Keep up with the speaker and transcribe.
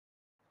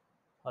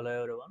Hello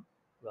everyone,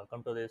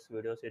 welcome to this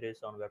video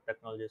series on Web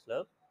Technologies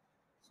Lab.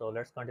 So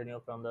let's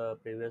continue from the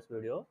previous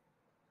video.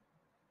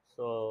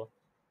 So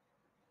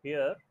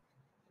here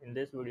in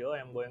this video I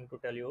am going to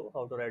tell you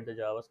how to write the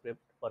JavaScript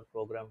for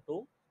program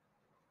 2.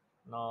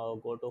 Now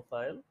go to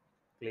file,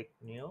 click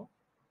new,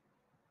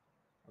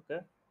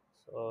 okay.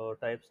 So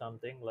type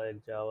something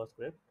like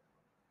JavaScript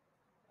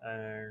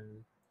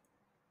and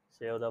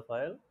save the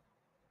file,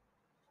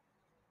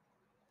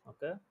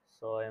 okay.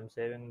 So I am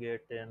saving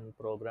it in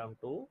program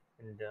 2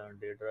 in the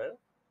D drive.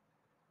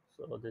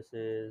 So this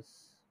is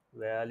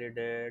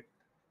validate.js.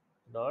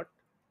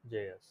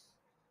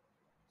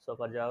 So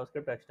for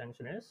JavaScript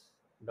extension is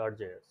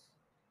 .js.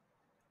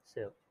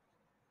 Save.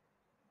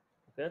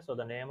 Okay, so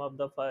the name of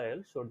the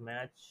file should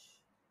match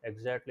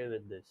exactly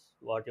with this,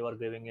 what you are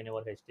giving in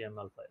your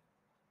HTML file.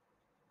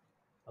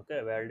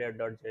 Okay,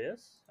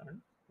 validate.js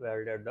and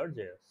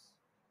validate.js.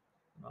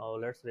 Now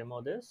let's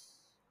remove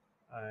this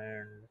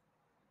and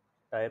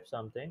type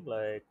something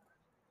like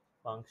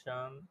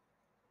function.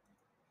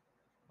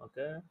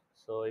 Okay,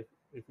 so if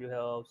you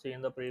have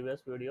seen the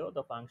previous video,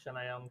 the function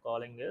I am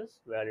calling is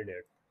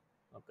validate.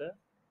 Okay,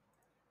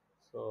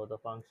 so the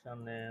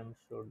function name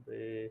should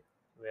be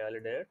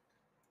validate.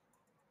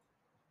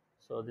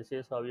 So this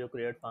is how you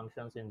create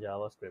functions in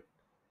JavaScript.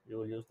 You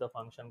will use the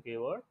function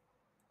keyword,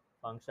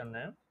 function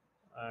name,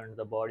 and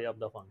the body of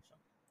the function.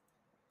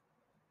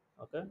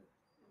 Okay.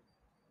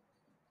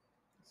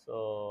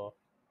 So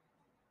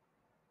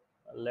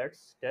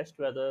let's test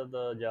whether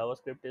the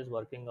JavaScript is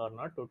working or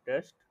not. To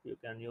test, you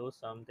can use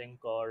something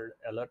called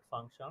alert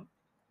function.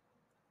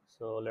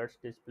 So let's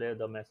display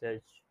the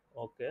message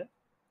OK.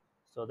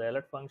 So the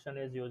alert function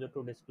is used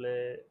to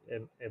display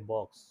a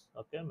box,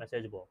 okay,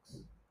 message box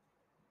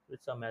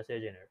with some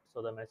message in it.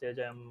 So the message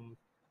I'm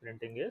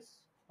printing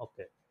is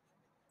OK.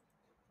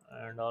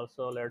 And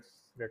also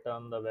let's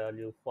return the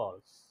value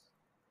false.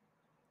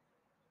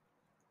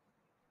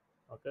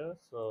 Okay,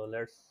 so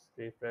let's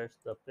refresh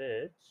the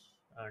page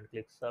and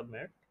click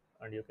submit,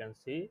 and you can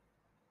see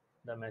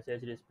the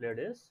message displayed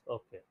is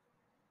okay.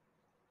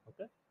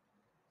 Okay,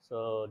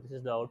 so this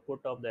is the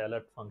output of the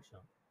alert function,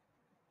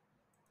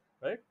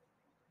 right?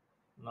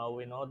 Now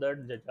we know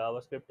that the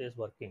JavaScript is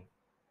working.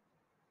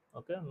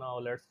 Okay, now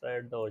let's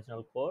write the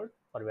original code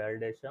for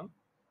validation.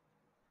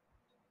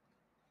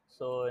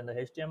 So in the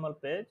HTML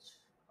page,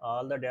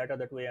 all the data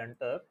that we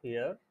enter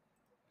here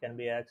can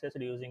be accessed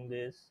using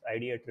these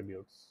ID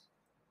attributes.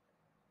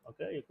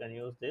 Okay, you can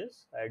use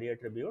this ID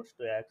attributes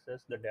to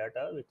access the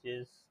data which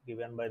is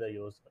given by the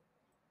user.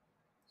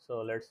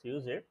 So let's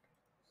use it.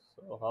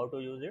 So how to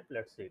use it,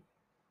 let's see.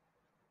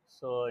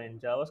 So in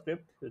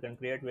JavaScript you can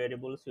create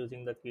variables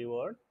using the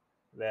keyword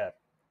where.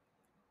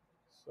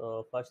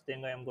 So first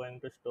thing I am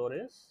going to store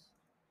is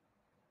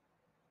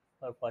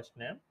her first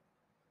name.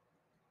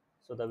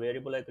 So the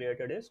variable I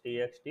created is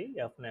txt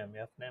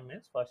fname. Fname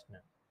is first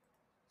name.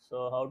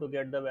 So how to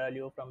get the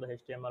value from the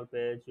HTML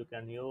page, you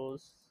can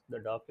use the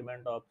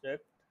document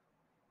object.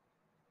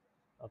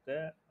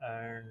 Okay,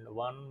 and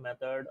one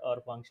method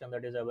or function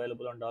that is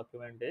available on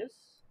document is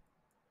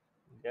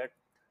get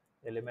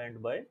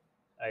element by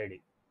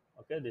id.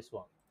 Okay, this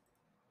one.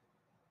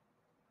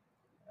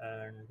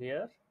 And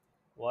here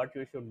what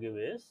you should give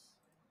is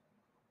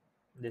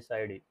this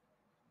id.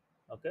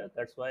 Okay,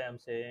 that's why I'm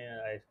saying,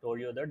 I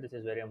told you that this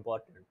is very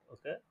important.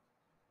 Okay,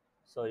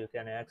 so you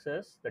can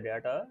access the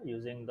data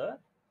using the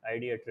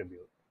id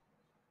attribute.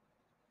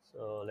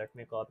 So let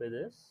me copy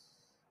this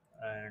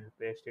and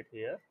paste it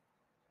here.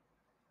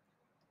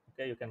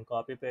 Okay, you can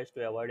copy paste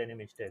to avoid any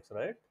mistakes,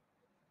 right?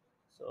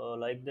 So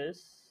like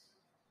this,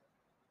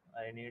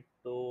 I need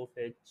to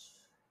fetch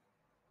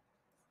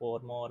four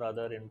more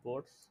other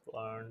inputs.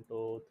 One,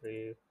 two,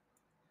 three,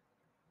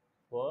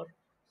 four.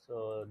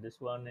 So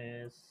this one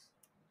is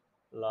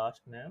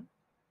last name.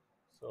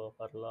 So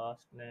for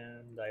last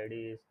name, the ID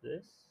is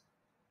this.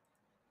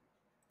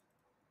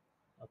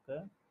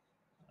 Okay,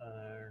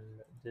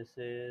 and this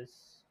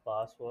is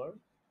password.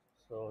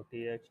 So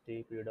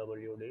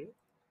txtpwd.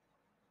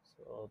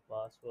 So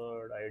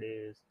password ID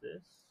is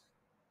this.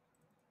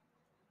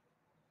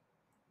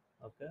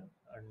 Okay,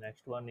 and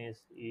next one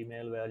is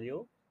email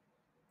value.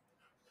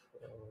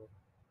 So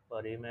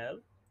for email,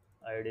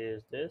 ID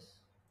is this.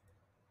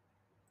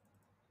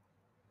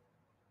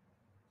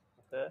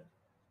 Okay,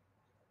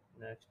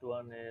 next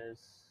one is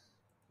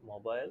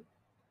mobile.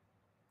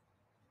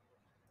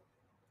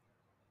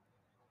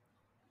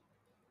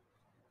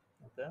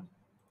 Okay,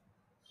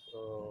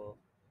 so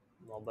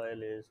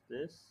mobile is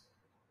this,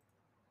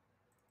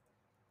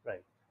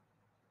 right?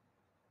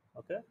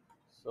 Okay,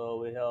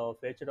 so we have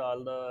fetched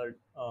all the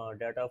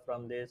data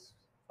from these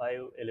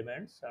five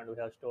elements and we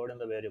have stored in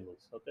the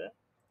variables. Okay,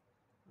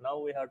 now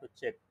we have to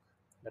check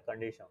the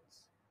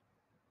conditions.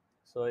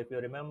 So if you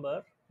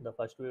remember the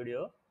first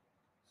video,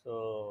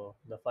 so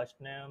the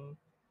first name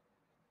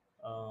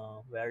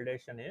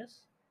validation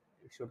is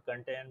it should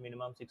contain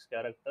minimum 6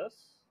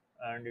 characters,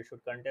 and it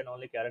should contain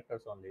only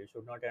characters only. You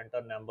should not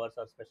enter numbers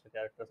or special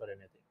characters or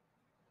anything.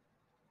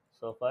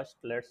 So first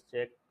let's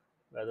check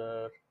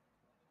whether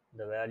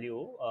the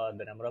value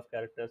the number of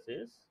characters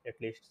is at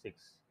least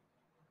 6.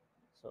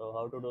 So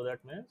how to do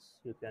that means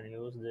you can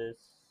use this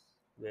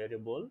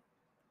variable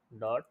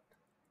dot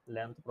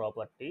length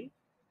property,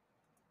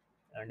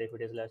 and if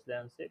it is less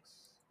than 6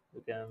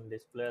 you can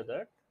display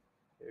that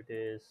it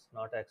is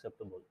not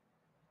acceptable.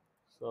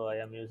 So I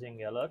am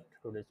using alert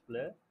to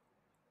display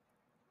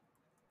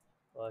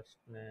first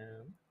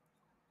name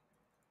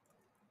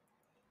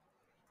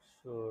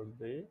should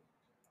be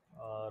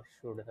or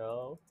should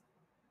have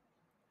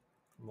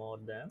more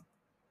than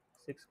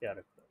 6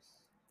 characters,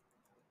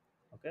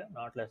 okay,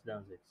 not less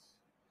than 6.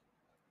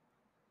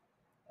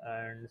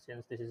 And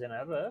since this is an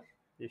error,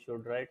 you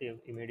should write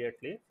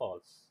immediately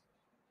false,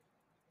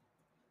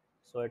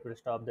 so it will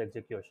stop the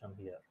execution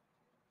here.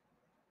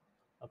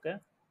 Okay,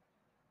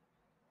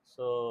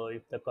 so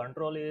if the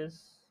control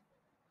is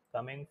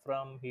coming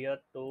from here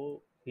to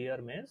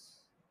here means,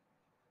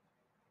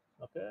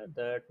 okay,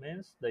 that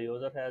means the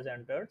user has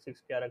entered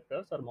 6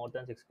 characters or more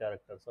than 6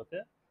 characters.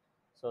 Okay,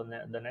 so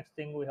the next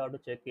thing we have to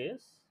check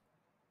is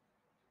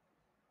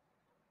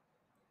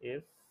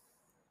if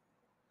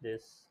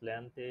this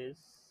length is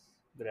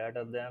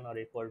greater than or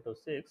equal to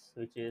 6,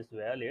 which is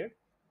valid.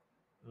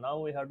 Now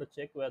we have to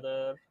check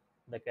whether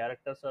the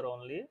characters are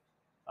only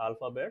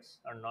alphabets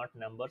and not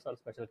numbers or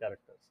special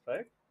characters,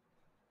 right?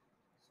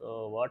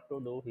 So what to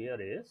do here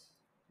is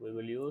we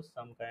will use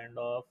some kind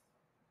of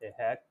a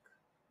hack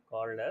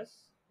called as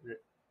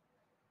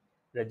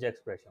reg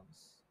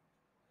expressions.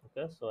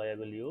 Okay, so I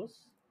will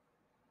use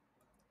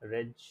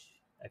reg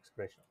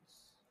expressions.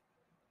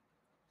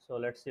 So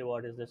let's see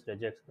what is this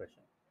reg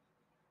expression.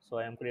 So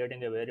I am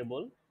creating a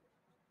variable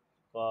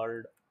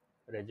called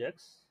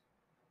regex.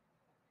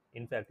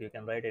 In fact, you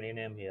can write any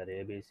name here,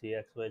 a, b, c,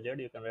 x, y, z.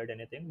 You can write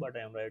anything, but I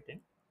am writing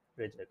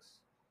regex.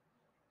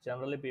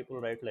 Generally people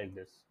write like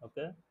this.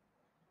 Okay,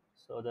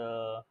 so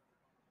the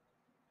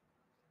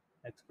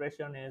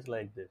expression is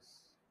like this.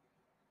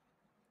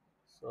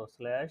 So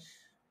slash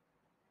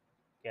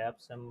cap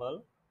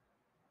symbol,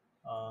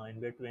 in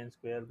between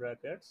square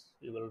brackets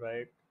you will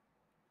write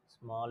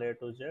small a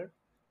to z,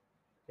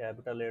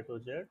 capital A to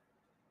z,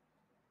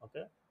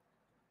 okay,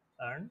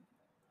 and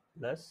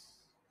plus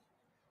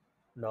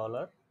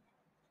dollar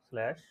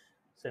slash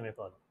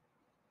semicolon.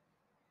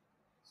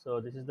 So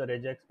this is the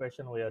reg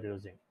expression we are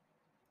using.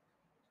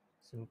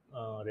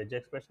 Reg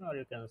expression, or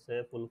you can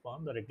say full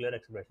form, the regular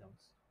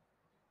expressions.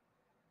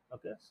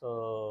 Okay,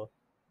 so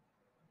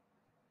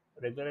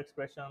regular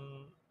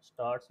expression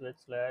starts with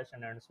slash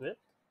and ends with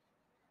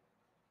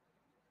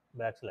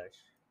backslash.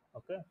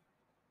 Okay,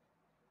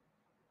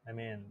 I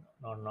mean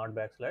not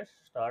backslash,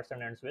 starts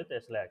and ends with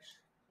a slash.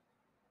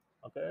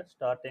 Okay,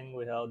 starting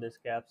we have this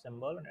cap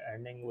symbol and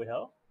ending we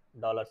have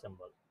dollar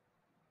symbol.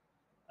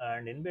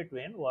 And in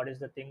between, what is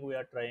the thing we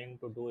are trying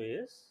to do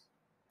is,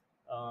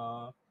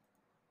 uh,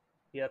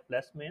 here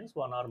plus means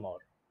one or more.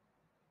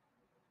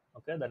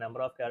 Okay, the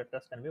number of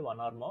characters can be one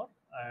or more,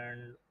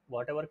 and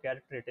whatever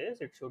character it is,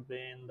 it should be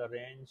in the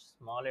range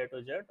small a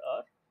to z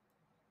or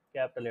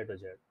capital A to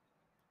z,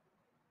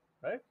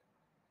 right?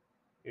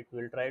 It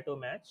will try to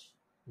match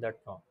that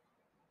norm.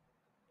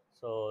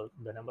 So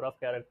the number of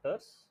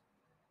characters,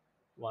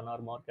 one or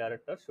more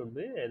characters, should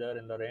be either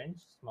in the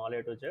range small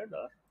a to z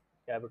or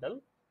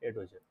capital A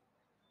to z,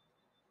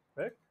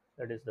 right?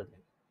 That is the thing.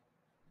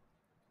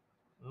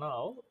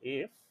 Now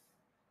if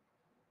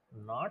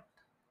not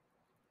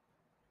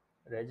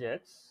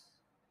regex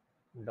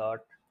dot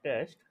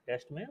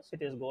test means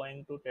it is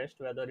going to test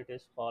whether it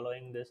is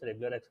following this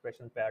regular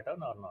expression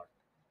pattern or not.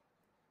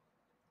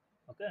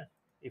 Okay,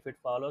 if it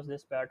follows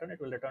this pattern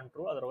it will return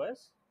true,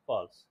 otherwise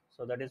false.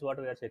 So that is what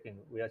we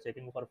are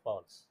checking for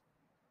false.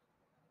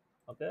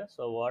 Okay,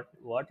 so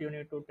what you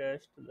need to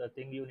test, the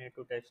thing you need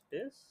to test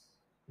is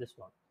this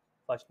one,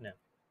 first name.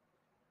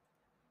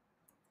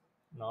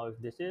 Now if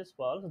this is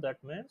false,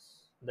 that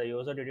means the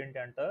user didn't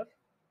enter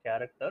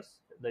characters,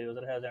 the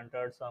user has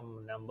entered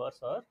some numbers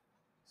or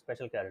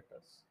special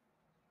characters.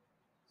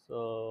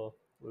 So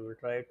we will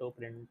try to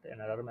print an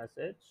error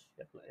message,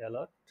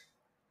 alert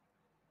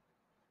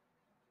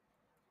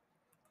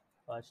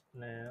first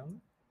name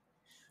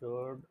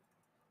should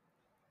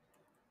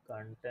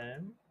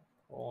contain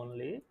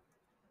only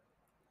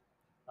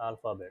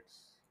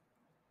alphabets.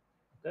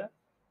 Okay,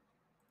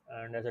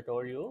 and as I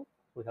told you,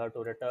 we have to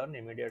return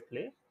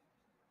immediately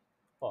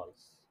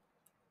false.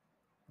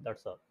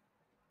 That's all.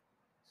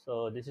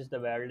 So this is the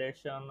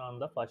validation on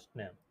the first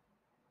name,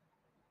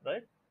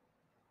 right?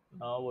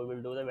 Now we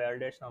will do the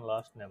validation on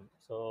last name.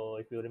 So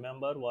if you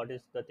remember, what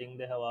is the thing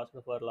they have asked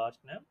for last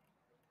name?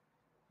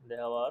 They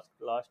have asked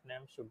last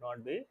name should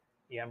not be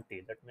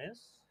empty. That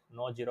means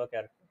no zero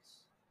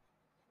characters.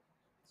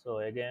 So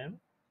again,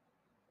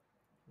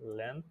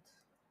 length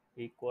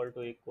equal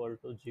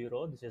to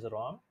 0. This is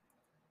wrong.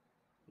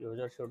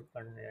 User should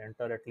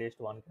enter at least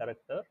one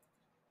character.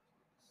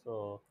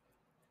 So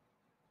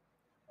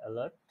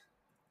alert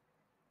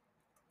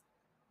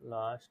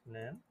last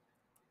name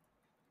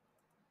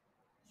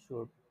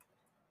should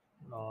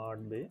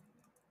not be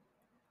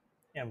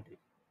empty.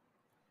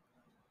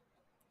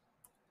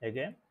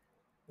 Again,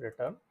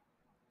 return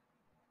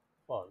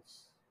false.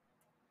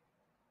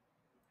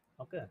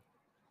 Okay,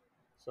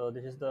 so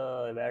this is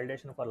the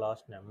validation for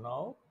last name.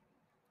 Now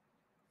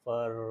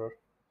for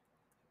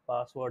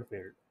password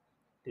field,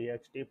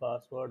 txt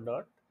password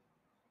dot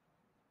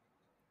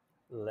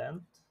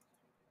length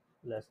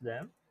less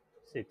than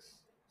 6.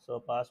 So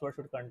password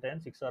should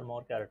contain 6 or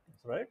more characters,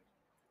 right?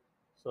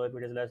 So if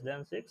it is less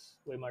than 6,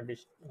 we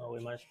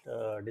must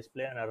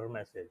display an error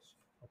message.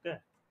 Okay,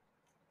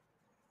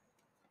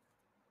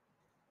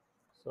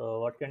 so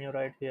what can you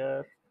write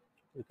here?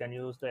 You can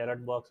use the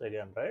alert box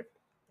again, right?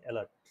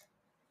 Alert.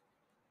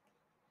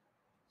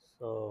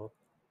 So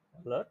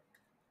alert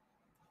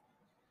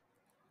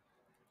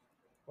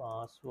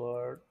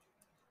password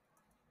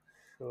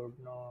should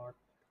not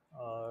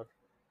or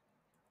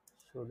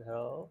should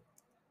have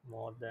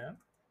more than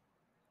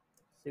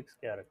 6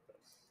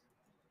 characters.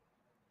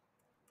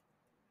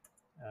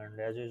 And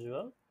as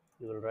usual,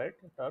 you will write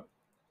it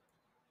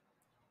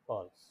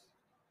false.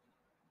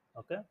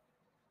 Okay.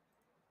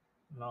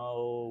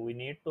 Now we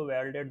need to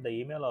validate the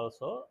email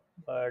also,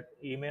 but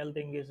email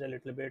thing is a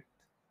little bit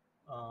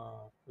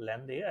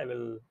lengthy. I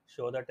will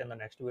show that in the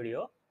next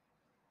video.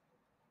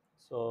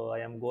 So I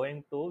am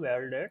going to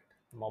validate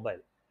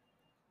mobile.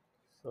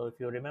 So if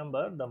you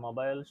remember, the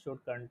mobile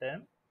should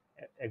contain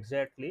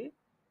exactly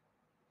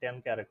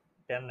 10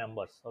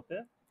 numbers.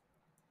 Okay,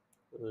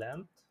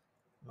 length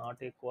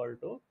not equal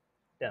to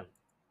 10.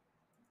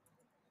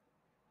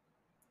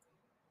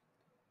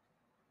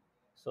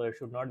 So it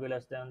should not be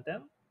less than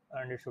 10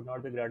 and it should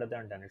not be greater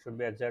than 10. It should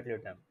be exactly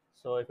 10.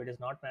 So if it is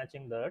not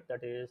matching that,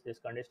 that is this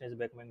condition is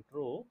becoming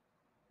true,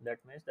 that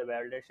means the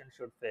validation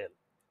should fail.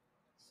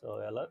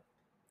 So alert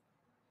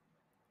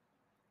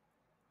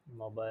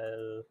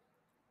mobile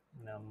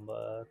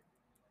number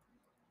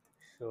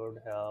should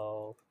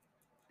have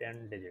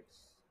 10 digits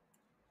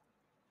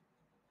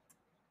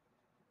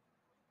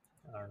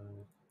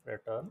and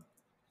return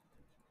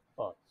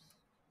false.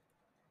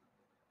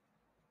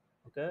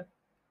 Okay.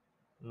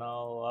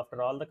 Now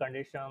after all the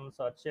conditions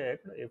are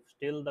checked, if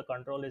still the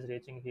control is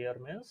reaching here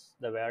means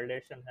the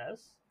validation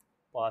has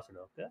passed.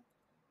 Okay.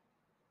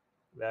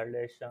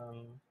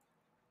 Validation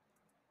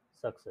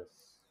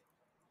success.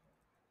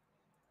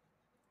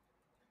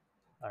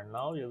 And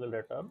now you will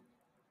return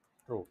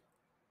true,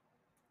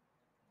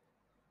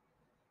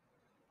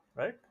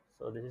 right?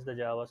 So this is the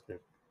JavaScript.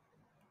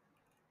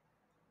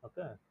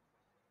 Okay,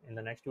 in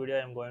the next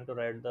video I'm going to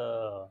write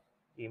the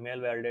email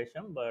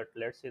validation, but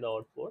let's see the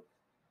output.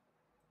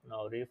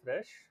 Now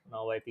refresh.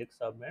 Now I click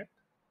submit.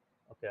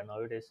 Okay,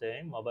 now it is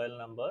saying mobile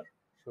number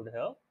should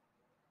have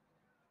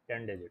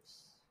 10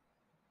 digits.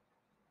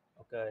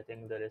 Okay, I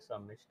think there is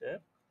some mistake.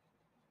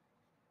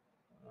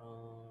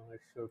 It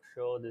should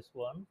show this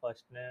one.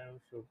 First name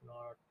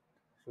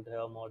should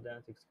have more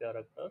than 6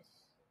 characters.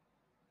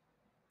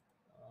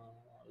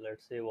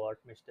 Let's see what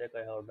mistake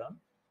I have done.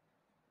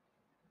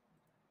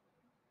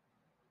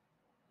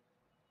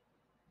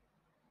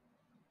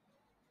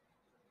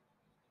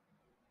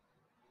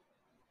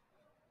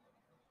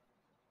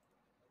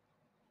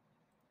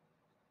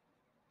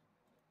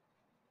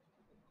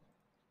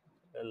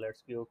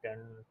 Let's give 10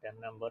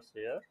 numbers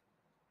here.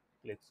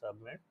 Click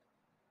submit.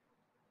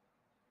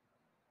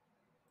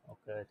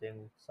 Okay, I think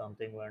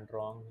something went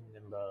wrong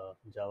in the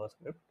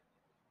JavaScript.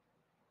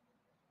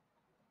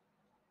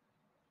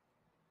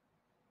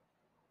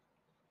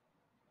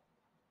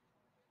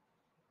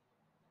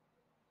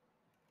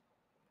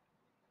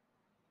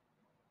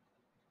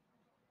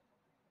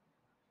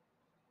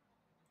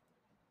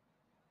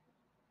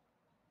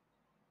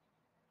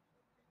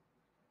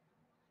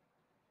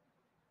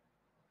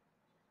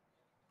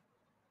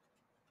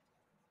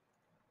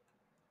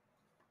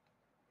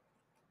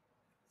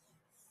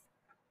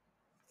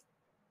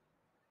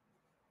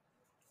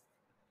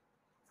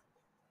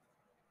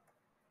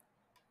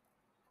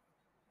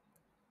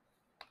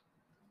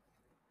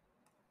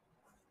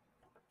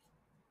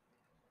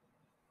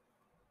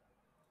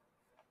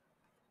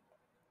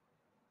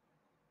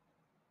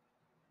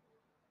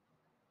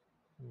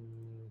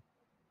 Mm,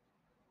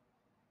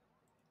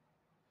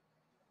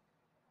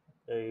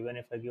 Even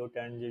if I give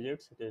 10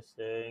 digits, it is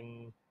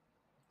saying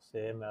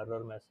same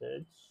error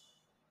message.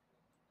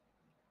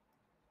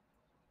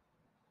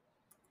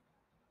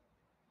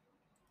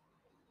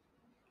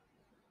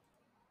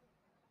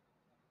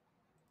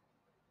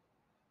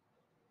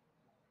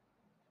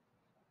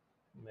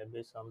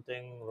 Maybe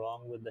something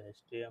wrong with the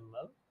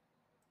HTML.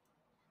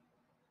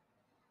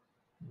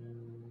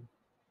 Mm,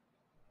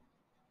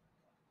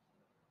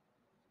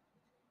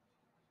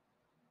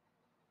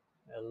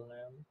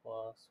 Lname,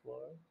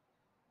 password,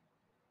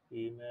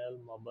 email,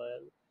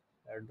 mobile,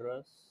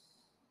 address.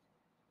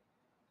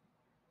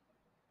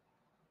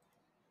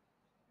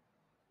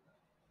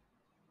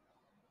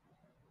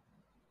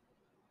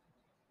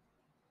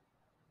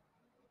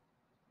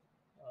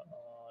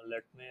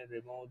 Let me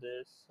remove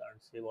this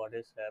and see what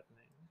is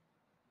happening.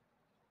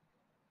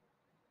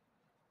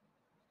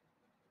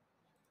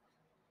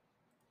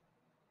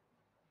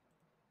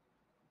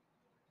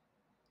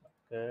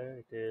 Okay,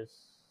 it is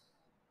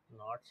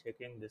not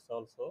checking this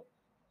also.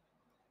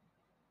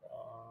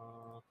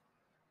 Uh,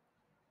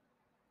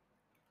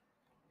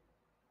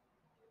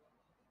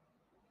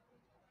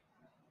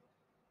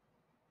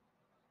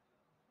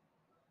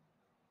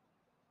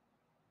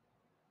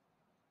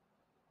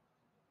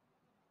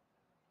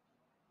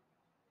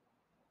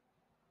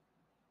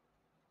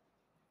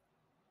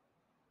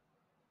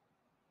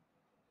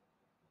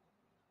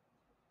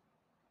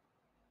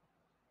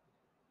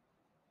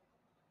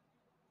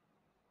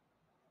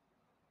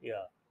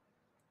 Yeah.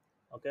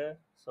 Okay.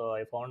 So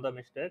I found the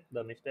mistake.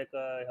 The mistake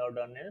I have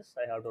done is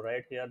I have to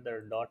write here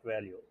the dot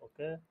value.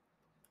 Okay.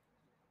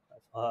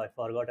 I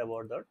forgot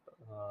about that.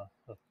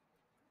 All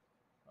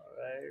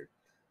right.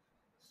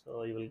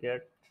 So you will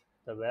get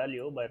the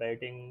value by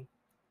writing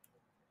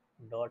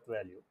dot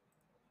value,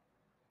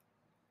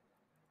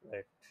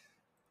 right?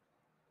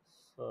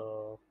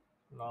 So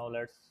now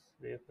let's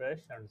refresh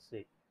and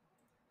see.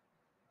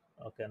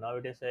 Okay, now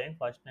it is saying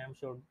first name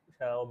should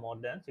have more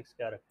than 6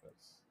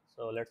 characters.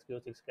 So let's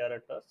give 6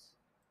 characters.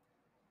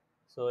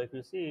 So if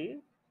you see,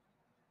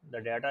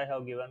 the data I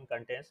have given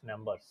contains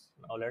numbers.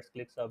 Now let's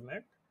click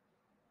submit.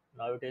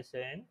 Now it is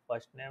saying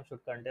first name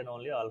should contain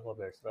only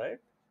alphabets, right?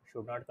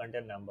 Should not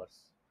contain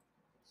numbers.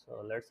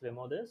 So let's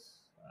remove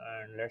this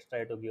and let's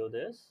try to give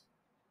this.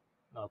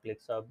 Now click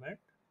submit.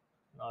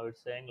 Now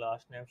it's saying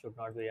last name should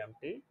not be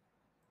empty.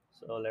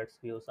 So let's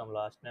give some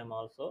last name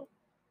also.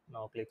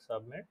 Now click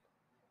submit.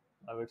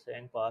 Now it's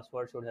saying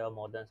password should have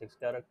more than 6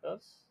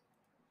 characters.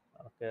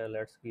 Okay,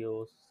 let's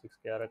give 6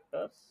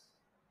 characters.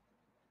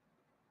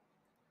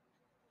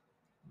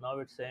 Now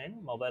it's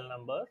saying mobile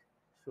number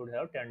should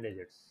have 10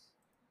 digits.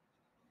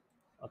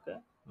 Okay,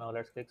 now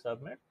let's click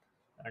submit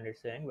and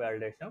it's saying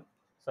validation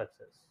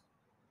success.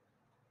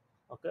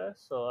 Okay,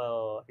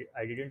 so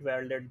I didn't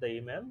validate the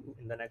email.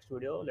 In the next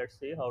video, let's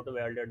see how to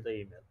validate the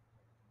email.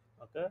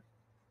 Okay,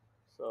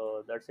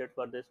 so that's it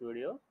for this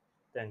video.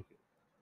 Thank you.